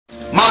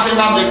Mazi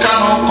Nnamdi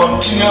Kanu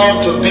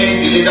continue to be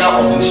the leader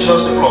of the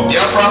indigenous people of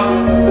Biafra,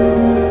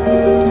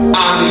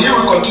 and he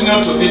will continue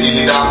to be the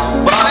leader,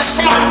 but at this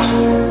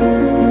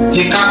point,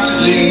 he can't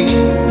lead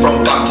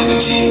from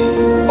captivity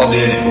of the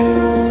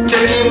enemy.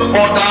 Taking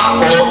order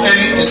or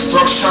any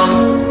instruction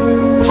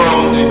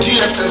from the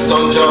GSS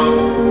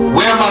dungeon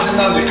where Mazi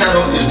Nnamdi Kanu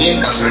is being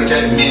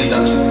incarcerated means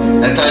that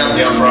entire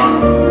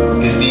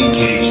Biafra is being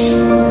caged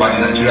by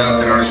the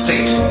Nigerian terrorist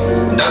state.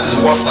 That is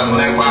what Simon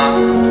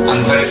Ekpa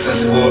and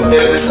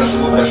every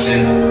sensible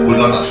person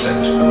will not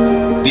accept.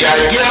 The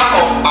idea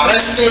of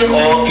arresting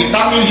or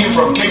kidnapping him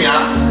from Kenya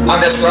and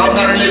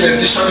extraordinarily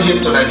renditioning him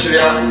to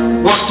Nigeria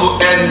was to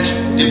end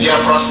the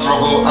Biafra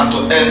struggle and to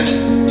end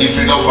the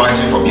freedom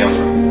fighting for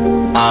Biafra.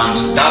 And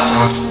that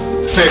has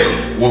failed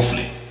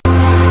woefully.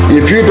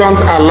 If you don't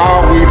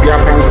allow we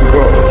Biafrans to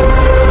go,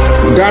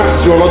 that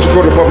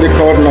zoological republic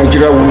called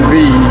Nigeria will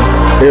be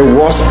a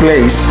worse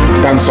place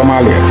than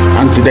Somalia.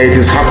 And today it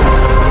is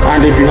happening.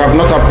 And if you have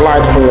not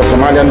applied for your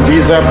Somalian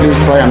visa, please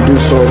try and do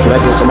so. Should I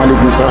say Somali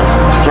visa?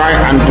 Try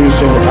and do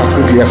so as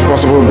quickly as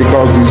possible,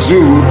 because the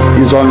zoo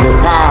is on the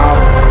path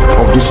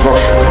of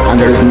destruction. And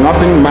there is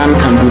nothing man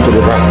can do to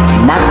reverse it.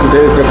 Mark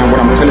today's date and what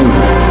I'm telling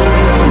you.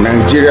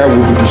 Nigeria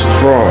will be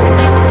destroyed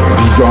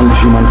beyond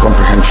human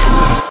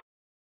comprehension.